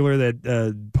particular that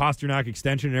Pasternak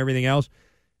extension and everything else,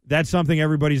 that's something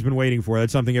everybody's been waiting for.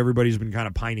 That's something everybody's been kind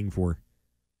of pining for.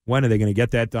 When are they going to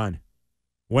get that done?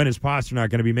 When is Pasternak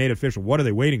going to be made official? What are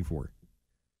they waiting for?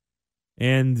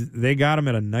 And they got him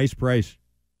at a nice price.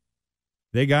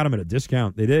 They got him at a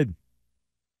discount. They did.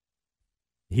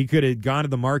 He could have gone to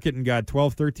the market and got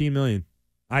 $12, $13 million.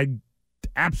 I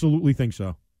absolutely think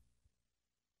so.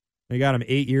 They got him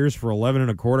 8 years for 11 and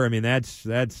a quarter. I mean, that's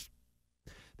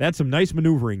some nice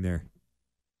maneuvering there.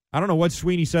 I don't know what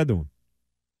Sweeney said to him.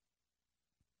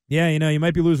 Yeah, you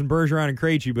might be losing Bergeron and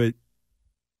Krejci, but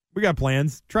we got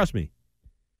plans. Trust me.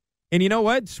 And you know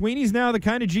what? Sweeney's now the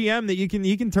kind of GM that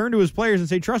he can turn to his players and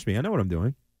say, trust me, I know what I'm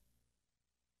doing.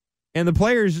 And the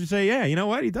players say, yeah, you know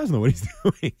what? He does know what he's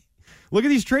doing. Look at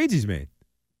these trades he's made.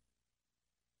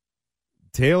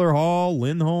 Taylor Hall,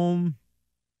 Lindholm,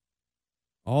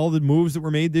 all the moves that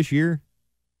were made this year.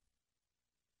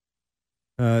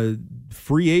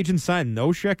 Free agent sign,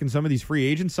 Nosek and some of these free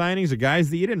agent signings of guys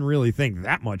that you didn't really think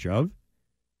that much of.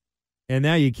 And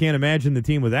now you can't imagine the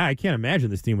team without. I can't imagine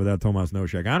this team without Tomas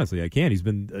Nosek. Honestly, I can't. He's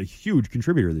been a huge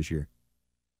contributor this year.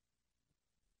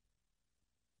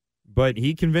 But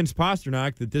he convinced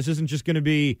Pasternak that this isn't just going to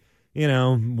be,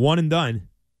 one and done.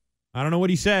 I don't know what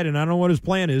he said, and I don't know what his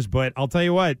plan is, but I'll tell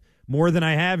you what, more than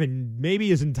I have in maybe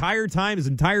his entire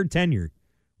tenure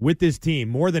with this team,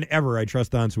 more than ever, I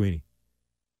trust Don Sweeney.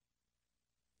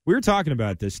 We were talking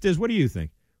about this. Stiz, what do you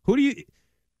think? Who do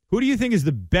you think is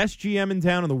the best GM in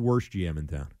town and the worst GM in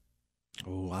town?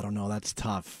 Oh, I don't know. That's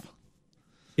tough.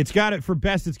 For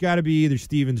best, it's got to be either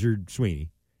Stevens or Sweeney.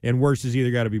 And worst is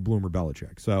either got to be Bloom or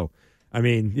Belichick. So, I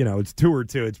mean, it's 2 or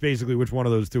 2. It's basically which one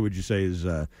of those two would you say is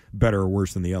better or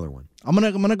worse than the other one? I'm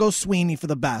gonna go Sweeney for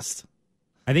the best.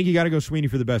 I think you got to go Sweeney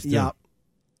for the best, too. Yep.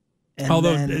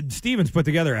 Although Stevens put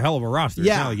together a hell of a roster.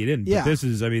 Yeah. It's not like he didn't. Yeah. But this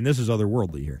is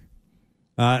otherworldly here.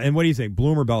 And what do you think,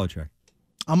 Bloom or Belichick?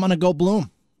 I'm going to go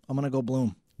Bloom.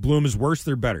 Bloom is worse,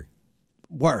 they're better?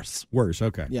 Worse,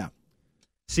 okay. Yeah.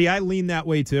 See, I lean that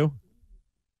way, too.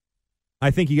 I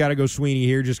think you got to go Sweeney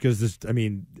here just because this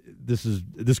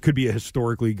could be a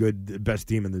historically good, best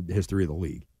team in the history of the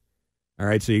league. All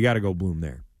right, so you got to go Bloom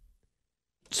there.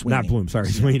 Sweeney. Not Bloom, sorry,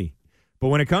 Sweeney. But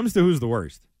when it comes to who's the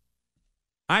worst,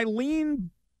 I lean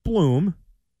Bloom,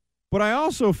 but I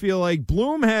also feel like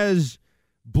Bloom has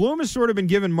sort of been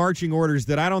given marching orders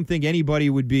that I don't think anybody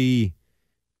would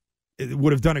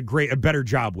have done a better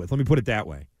job with. Let me put it that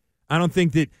way. I don't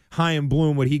think that Chaim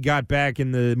Bloom, what he got back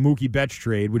in the Mookie Betts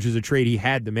trade, which is a trade he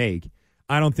had to make,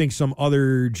 I don't think some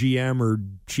other GM or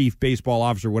chief baseball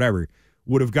officer, whatever,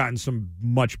 would have gotten some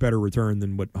much better return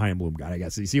than what Chaim Bloom got, I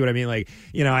guess. You see what I mean? Like,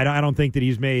 I don't think that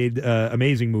he's made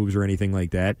amazing moves or anything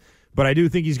like that, but I do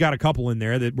think he's got a couple in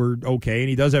there that were okay, and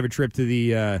he does have a trip to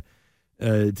the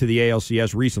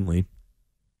ALCS recently.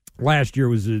 Last year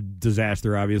was a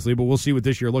disaster, obviously, but we'll see what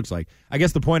this year looks like. I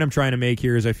guess the point I'm trying to make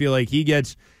here is I feel like he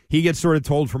gets sort of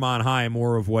told from on high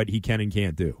more of what he can and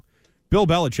can't do. Bill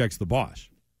Belichick's the boss.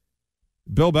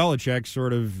 Bill Belichick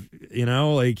sort of,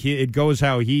 it goes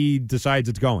how he decides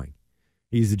it's going.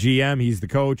 He's the GM, he's the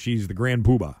coach, he's the grand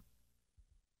poobah.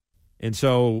 And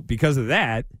so because of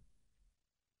that,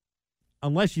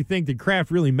 unless you think that Kraft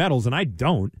really meddles, and I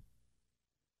don't,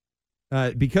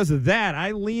 because of that,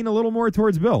 I lean a little more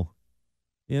towards Bill.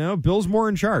 Bill's more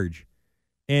in charge.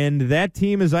 And that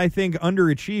team is, I think,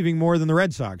 underachieving more than the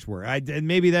Red Sox were. And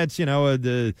maybe that's,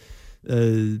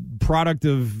 the product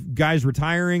of guys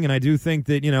retiring. And I do think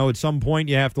that, at some point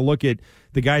you have to look at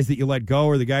the guys that you let go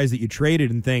or the guys that you traded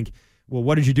and think, well,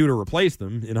 what did you do to replace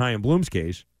them in Chaim Bloom's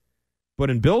case? But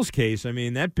in Bill's case, I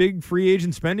mean, that big free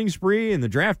agent spending spree and the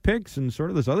draft picks and sort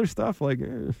of this other stuff,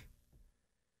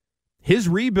 his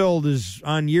rebuild is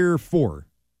on year 4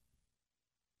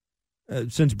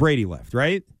 since Brady left,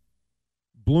 right?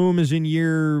 Bloom is in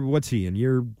year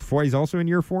 4? He's also in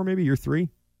year 4, maybe year 3?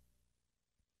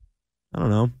 I don't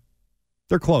know.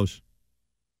 They're close.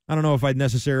 I don't know if I'd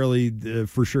necessarily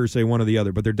for sure say one or the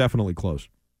other, but they're definitely close.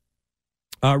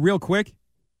 Real quick,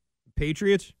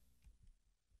 Patriots.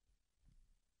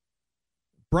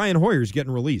 Brian Hoyer's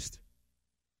getting released.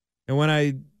 And when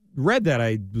I read that,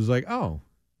 I was like, oh,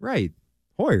 right,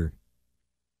 Hoyer.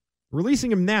 Releasing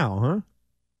him now, huh?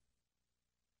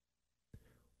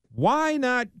 Why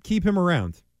not keep him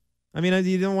around? I mean,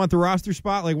 you don't want the roster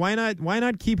spot. Like, why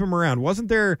not keep him around? Wasn't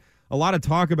there a lot of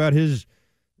talk about his,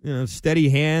 steady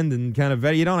hand and kind of,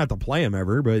 you don't have to play him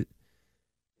ever, but,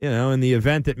 in the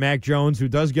event that Mac Jones, who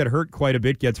does get hurt quite a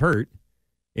bit, gets hurt,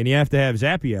 and you have to have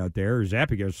Zappe out there, or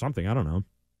Zappe or something, I don't know.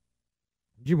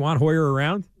 Did you want Hoyer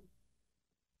around?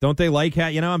 Don't they like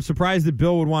I'm surprised that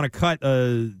Bill would want to cut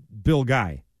a Bill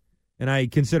guy, and I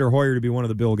consider Hoyer to be one of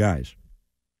the Bill guys.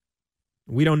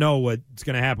 We don't know what's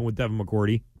going to happen with Devin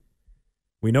McCourty.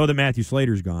 We know that Matthew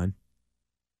Slater's gone.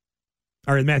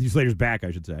 Or Matthew Slater's back,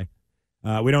 I should say.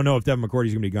 We don't know if Devin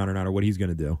McCourty's going to be gone or not, or what he's going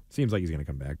to do. Seems like he's going to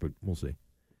come back, but we'll see.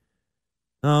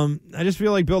 I just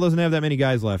feel like Bill doesn't have that many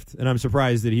guys left, and I'm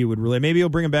surprised that he would really. Maybe he'll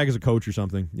bring him back as a coach or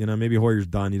something. Maybe Hoyer's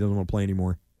done. He doesn't want to play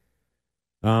anymore.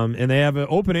 And they have an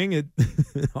opening at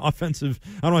offensive.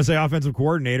 I don't want to say offensive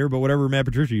coordinator, but whatever Matt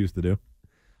Patricia used to do.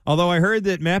 Although I heard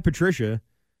that Matt Patricia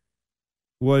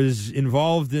was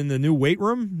involved in the new weight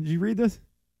room. Did you read this?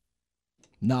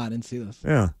 No, I didn't see this.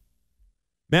 Yeah.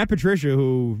 Matt Patricia,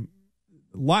 who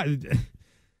a lot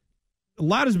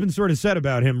has been sort of said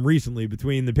about him recently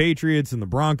between the Patriots and the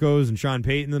Broncos and Sean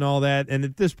Payton and all that. And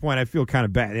at this point, I feel kind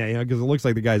of bad, because it looks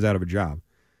like the guy's out of a job.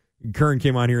 Kern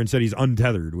came on here and said he's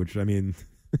untethered, which, I mean,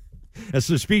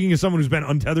 speaking as someone who's been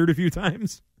untethered a few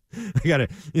times, I got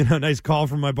a nice call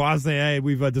from my boss saying, hey,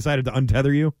 we've decided to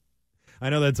untether you. I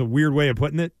know that's a weird way of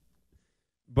putting it,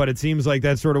 but it seems like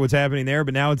that's sort of what's happening there.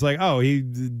 But now it's like, oh, he's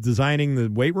designing the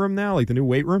weight room now, like the new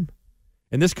weight room.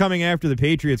 And this coming after the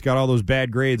Patriots got all those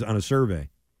bad grades on a survey.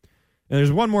 And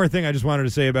there's one more thing I just wanted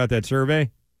to say about that survey.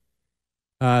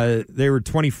 They were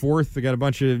 24th. They got a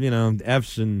bunch of,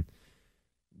 Fs, and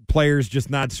players just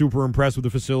not super impressed with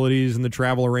the facilities and the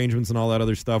travel arrangements and all that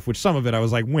other stuff, which some of it I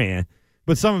was like, wah.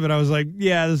 But some of it I was like,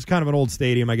 yeah, this is kind of an old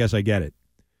stadium. I guess I get it.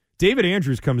 David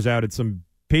Andrews comes out at some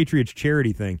Patriots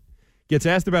charity thing, gets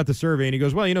asked about the survey, and he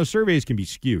goes, well, surveys can be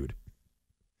skewed.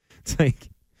 It's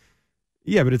like,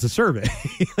 yeah, but it's a survey.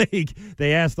 Like,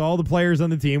 they asked all the players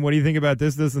on the team, what do you think about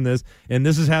this, this, and this? And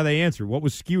this is how they answered. What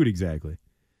was skewed exactly?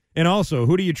 And also,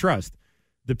 who do you trust?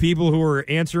 The people who are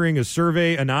answering a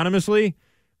survey anonymously,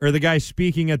 or the guy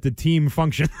speaking at the team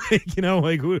function?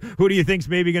 Who do you think's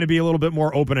maybe going to be a little bit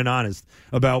more open and honest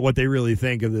about what they really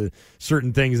think of the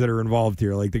certain things that are involved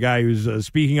here? Like the guy who's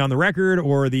speaking on the record,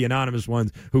 or the anonymous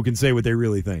ones who can say what they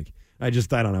really think? I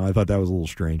don't know. I thought that was a little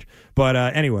strange. But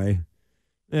anyway,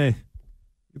 get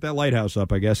that lighthouse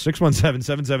up, I guess.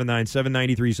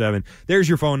 617-779-7937. There's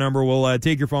your phone number. We'll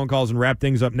take your phone calls and wrap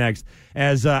things up next.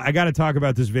 As I got to talk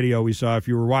about this video we saw. If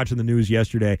you were watching the news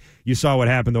yesterday, you saw what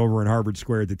happened over in Harvard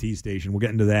Square at the T Station. We'll get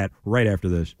into that right after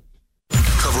this.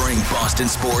 Covering Boston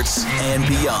sports and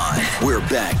beyond. We're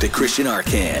back to Christian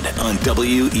Arcand on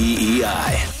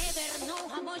WEEI.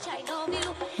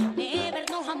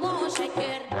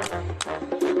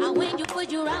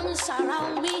 Your arms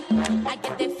around me, I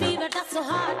get the fever that's so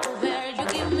hard to bear. You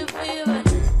give me fever.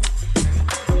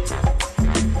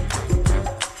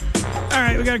 All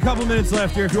right, we got a couple minutes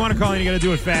left here. If you want to call in, you got to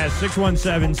do it fast.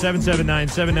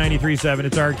 617-779-7937.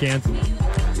 It's Arcand.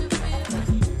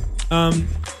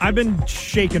 I've been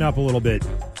shaken up a little bit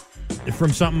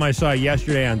from something I saw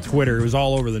yesterday on Twitter. It was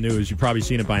all over the news. You've probably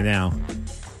seen it by now.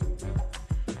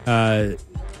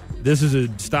 This is a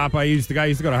stop the guy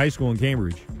used to go to high school in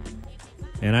Cambridge.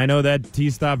 And I know that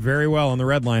T-stop very well on the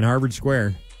Red Line, Harvard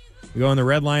Square. We go on the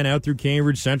Red Line out through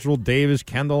Cambridge, Central, Davis,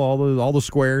 Kendall, all the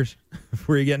squares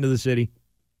before you get into the city.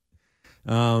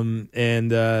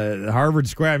 Harvard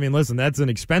Square, I mean, listen, that's an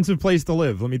expensive place to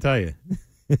live, let me tell you.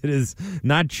 It is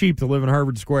not cheap to live in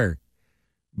Harvard Square.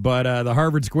 But the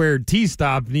Harvard Square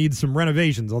T-stop needs some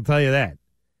renovations, I'll tell you that.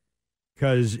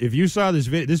 Because if you saw this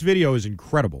video is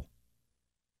incredible.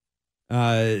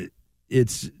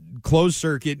 It's closed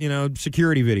circuit,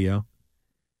 security video.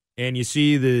 And you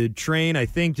see the train, I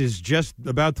think, is just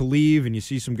about to leave, and you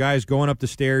see some guys going up the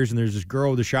stairs, and there's this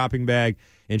girl with a shopping bag,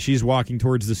 and she's walking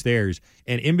towards the stairs.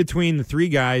 And in between the three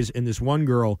guys and this one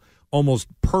girl, almost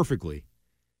perfectly,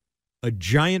 a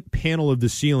giant panel of the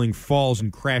ceiling falls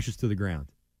and crashes to the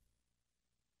ground.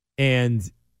 And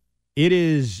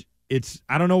it's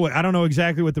I don't know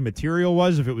exactly what the material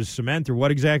was, if it was cement or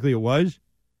what exactly it was.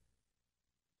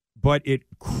 But it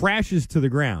crashes to the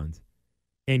ground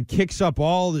and kicks up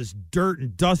all this dirt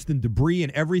and dust and debris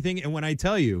and everything. And when I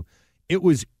tell you, it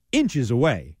was inches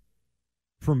away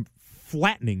from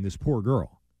flattening this poor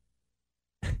girl.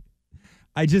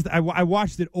 I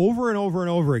watched it over and over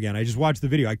and over again. I just watched the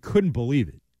video. I couldn't believe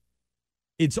it.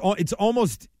 It's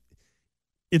almost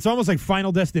like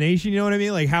Final Destination, you know what I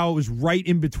mean? Like how it was right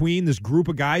in between this group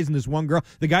of guys and this one girl.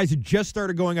 The guys had just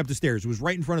started going up the stairs. It was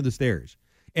right in front of the stairs.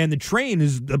 And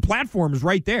the platform is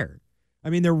right there. I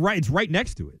mean, it's right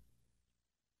next to it.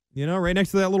 Right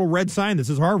next to that little red sign that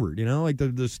says Harvard, like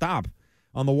the stop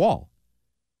on the wall.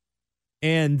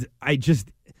 And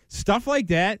stuff like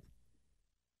that,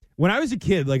 when I was a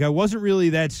kid, like I wasn't really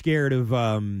that scared of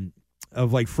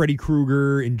like Freddy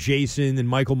Krueger and Jason and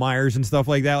Michael Myers and stuff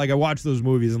like that. Like I watched those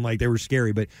movies and like they were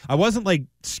scary, but I wasn't like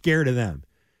scared of them.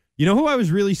 You know who I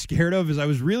was really scared of? I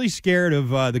was really scared of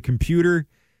the computer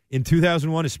in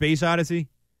 2001: A Space Odyssey.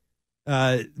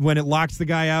 When it locks the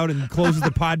guy out and closes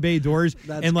the pod bay doors.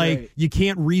 And like great. You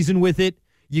can't reason with it.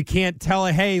 You can't tell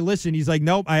it, hey, listen. He's like,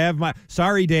 nope, I have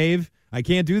sorry, Dave. I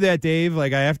can't do that, Dave.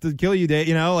 Like I have to kill you, Dave.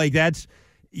 You know, like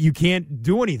you can't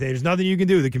do anything. There's nothing you can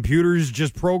do. The computer's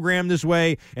just programmed this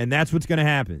way, and that's what's going to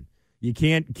happen. You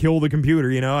can't kill the computer,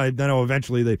 you know. I know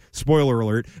eventually spoiler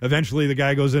alert, eventually the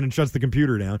guy goes in and shuts the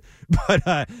computer down.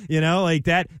 But, you know, like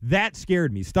that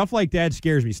scared me. Stuff like that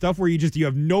scares me. Stuff where you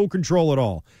have no control at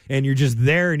all. And you're just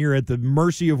there and you're at the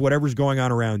mercy of whatever's going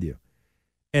on around you.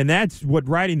 And that's what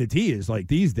riding the T is like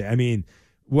these days. I mean,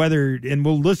 and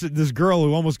we'll listen, this girl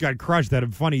who almost got crushed had a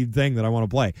funny thing that I want to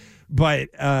play. But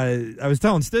I was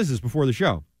telling Stiz this before the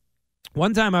show.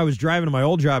 One time I was driving to my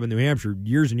old job in New Hampshire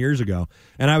years and years ago,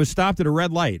 and I was stopped at a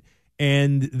red light,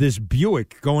 and this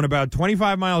Buick going about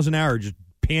 25 miles an hour just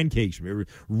pancakes me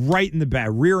right in the back,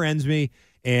 rear ends me,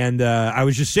 and I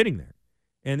was just sitting there.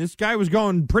 And this guy was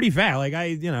going pretty fast. Like I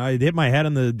hit my head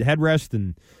on the headrest,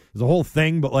 and it was a whole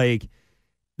thing, but like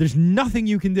there's nothing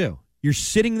you can do. You're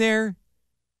sitting there,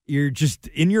 you're just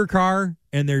in your car,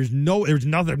 and there's no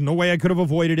way I could have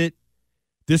avoided it.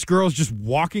 This girl's just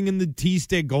walking in the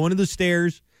T-stick, going to the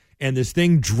stairs, and this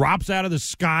thing drops out of the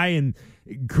sky and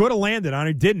could have landed on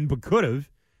her. Didn't, but could have.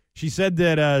 She said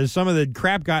that some of the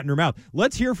crap got in her mouth.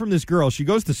 Let's hear from this girl. She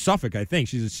goes to Suffolk, I think.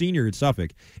 She's a senior at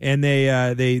Suffolk. And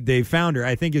they found her.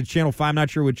 I think it's Channel 5. I'm not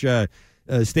sure which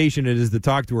station it is to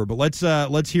talk to her. But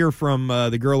let's hear from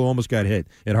the girl who almost got hit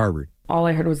at Harvard. All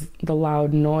I heard was the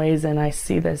loud noise, and I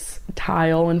see this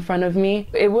tile in front of me.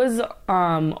 It was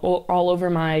all over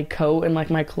my coat and like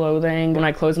my clothing. When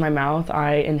I closed my mouth,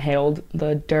 I inhaled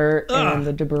the dirt and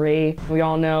the debris. We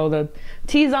all know the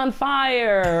T's on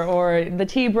fire, or the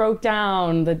T broke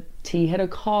down, the T hit a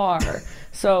car.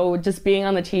 So just being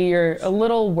on the T, you're a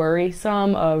little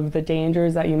worrisome of the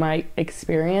dangers that you might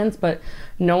experience, but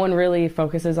no one really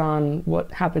focuses on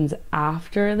what happens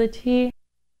after the T.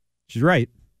 She's right.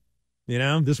 You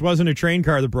know, this wasn't a train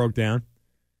car that broke down.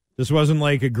 This wasn't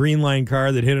like a Green Line car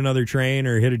that hit another train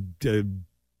or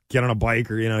get on a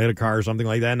bike or, hit a car or something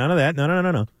like that. None of that.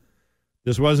 No.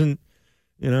 This wasn't,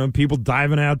 people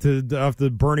diving out off the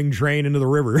burning train into the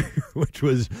river, which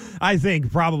was, I think,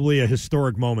 probably a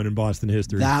historic moment in Boston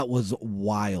history. That was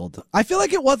wild. I feel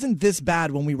like it wasn't this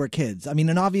bad when we were kids. I mean,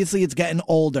 and obviously it's getting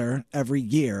older every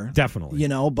year. Definitely.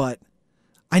 But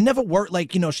I never worked,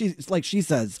 she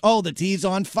says, oh, the T's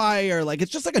on fire. Like,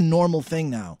 it's just like a normal thing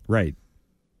now. Right.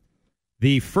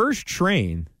 The first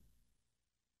train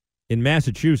in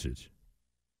Massachusetts,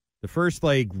 the first,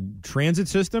 transit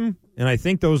system, and I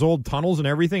think those old tunnels and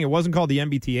everything, it wasn't called the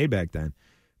MBTA back then,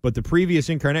 but the previous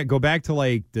incarnate, go back to,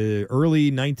 the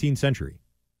early 19th century.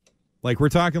 We're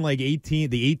talking, the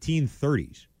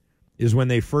 1830s is when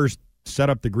they first set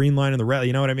up the Green Line and the Red,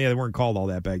 you know what I mean? They weren't called all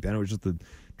that back then. It was just the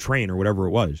train or whatever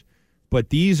it was. But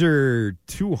these are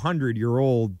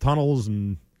 200-year-old tunnels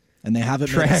and they haven't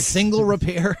tracks. made a single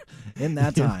repair in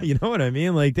that time. You know what I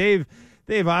mean?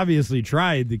 They've obviously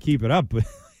tried to keep it up. But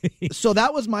so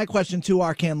that was my question too,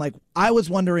 Arkan. I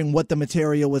was wondering what the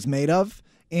material was made of.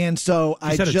 And so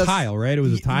you said a tile, right? It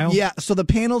was a tile? Yeah. So the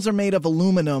panels are made of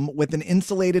aluminum with an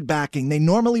insulated backing. They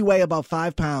normally weigh about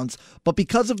 5 pounds, but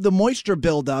because of the moisture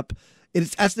buildup,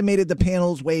 it's estimated the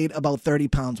panels weighed about 30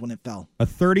 pounds when it fell. A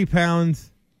 30-pound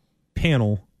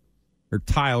panel or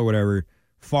tile or whatever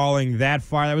falling that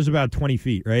far, that was about 20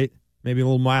 feet, right? Maybe a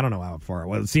little more. I don't know how far it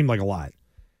was. It seemed like a lot.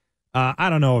 I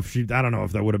don't know if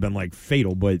that would have been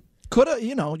fatal, but could have.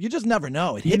 You just never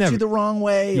know. It hits you the wrong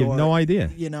way. You have no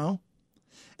idea.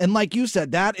 And like you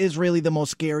said, that is really the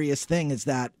most scariest thing is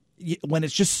that when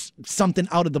it's just something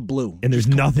out of the blue. And there's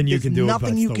nothing you can do.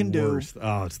 Nothing you can do.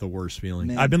 Oh, it's the worst feeling.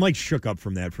 Man. I've been shook up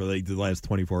from that for the last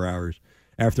 24 hours.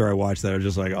 After I watched that, I was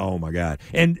just like, oh my God.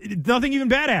 And nothing even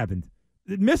bad happened.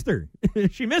 It missed her.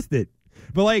 She missed it.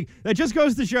 But that just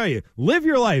goes to show you, live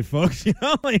your life, folks. Do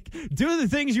the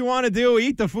things you want to do,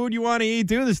 eat the food you want to eat,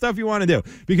 do the stuff you want to do.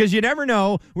 Because you never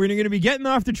know when you're going to be getting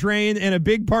off the train and a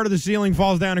big part of the ceiling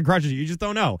falls down and crushes you. You just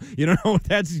don't know. You don't know if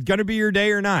that's going to be your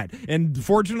day or not. And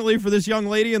fortunately for this young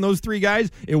lady and those 3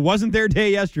 guys, it wasn't their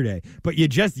day yesterday. But you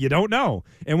don't know.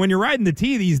 And when you're riding the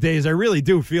T these days, I really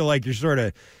do feel like you're sort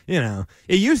of,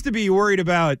 it used to be worried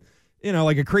about,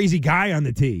 a crazy guy on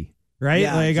the T. Right?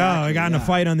 Yeah, exactly, I got in a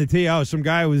fight on the T. Oh, some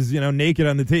guy was, naked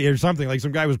on the T or something.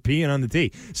 Some guy was peeing on the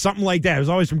T. Something like that. It was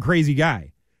always some crazy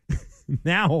guy.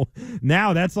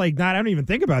 Now that's like not. I don't even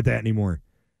think about that anymore.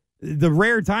 The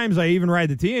rare times I even ride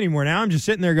the T anymore. Now I'm just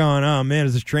sitting there going, "Oh man,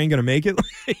 is this train going to make it?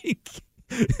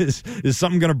 Is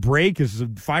something going to break? Is a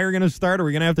fire going to start? Are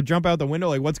we going to have to jump out the window?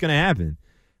 Like what's going to happen?"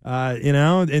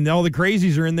 And all the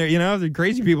crazies are in there. The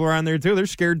crazy people are on there too. They're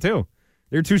scared too.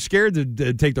 They're too scared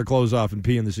to take their clothes off and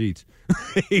pee in the seats.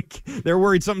 They're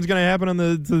worried something's going to happen on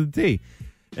to the T.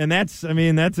 And that's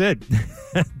it.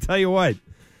 Tell you what,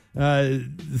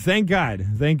 thank God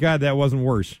that wasn't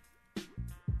worse.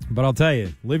 But I'll tell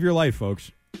you, live your life,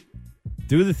 folks.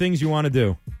 Do the things you want to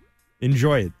do.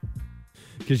 Enjoy it.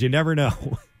 Because you never know,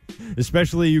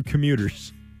 especially you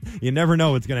commuters. You never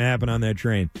know what's going to happen on that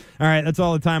train. All right, that's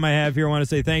all the time I have here. I want to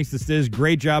say thanks to Stiz.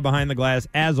 Great job behind the glass,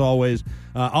 as always.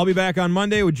 I'll be back on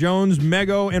Monday with Jones,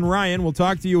 Mego, and Ryan. We'll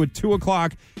talk to you at 2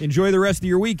 o'clock. Enjoy the rest of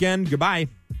your weekend. Goodbye.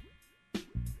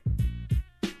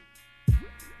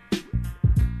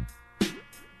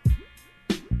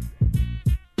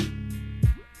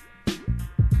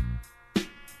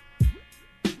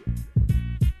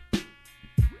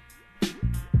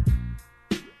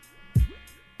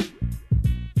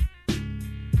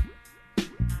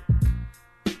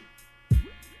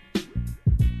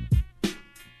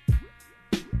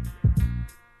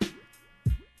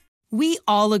 We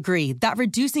all agree that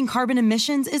reducing carbon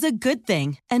emissions is a good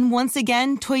thing. And once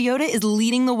again, Toyota is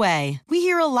leading the way. We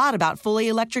hear a lot about fully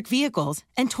electric vehicles,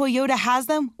 and Toyota has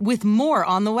them with more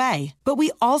on the way. But we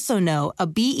also know a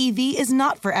BEV is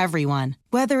not for everyone.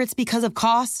 Whether it's because of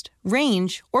cost,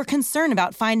 range, or concern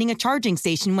about finding a charging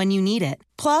station when you need it.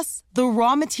 Plus, the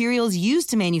raw materials used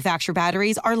to manufacture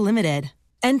batteries are limited.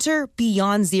 Enter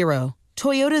Beyond Zero,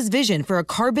 Toyota's vision for a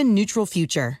carbon-neutral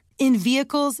future. In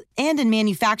vehicles and in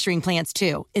manufacturing plants,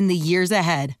 too, in the years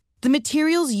ahead. The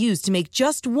materials used to make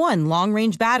just one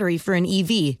long-range battery for an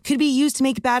EV could be used to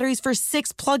make batteries for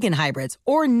 6 plug-in hybrids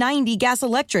or 90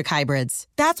 gas-electric hybrids.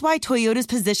 That's why Toyota's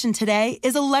position today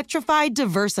is electrified,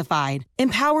 diversified,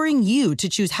 empowering you to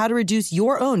choose how to reduce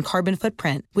your own carbon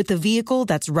footprint with the vehicle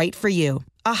that's right for you.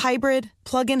 A hybrid,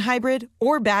 plug-in hybrid,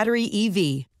 or battery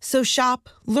EV. So shop,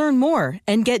 learn more,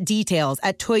 and get details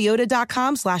at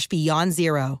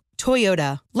toyota.com/beyondzero.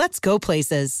 Toyota, let's go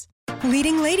places.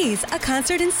 Leading Ladies, a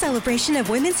concert in celebration of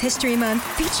Women's History Month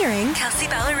featuring Kelsey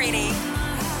Ballerini,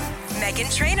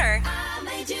 Meghan Trainor,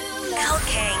 Elle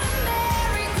King,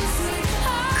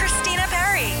 Christina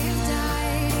Perri.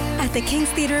 At the King's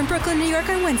Theater in Brooklyn, New York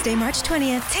on Wednesday, March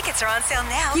 20th. Tickets are on sale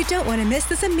now. You don't want to miss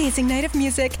this amazing night of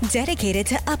music dedicated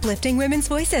to uplifting women's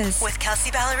voices. With Kelsey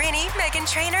Ballerini, Meghan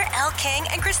Trainor, Elle King,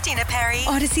 and Christina Perri.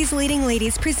 Odyssey's Leading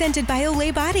Ladies presented by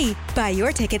Olay Body. Buy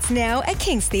your tickets now at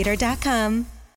kingstheater.com.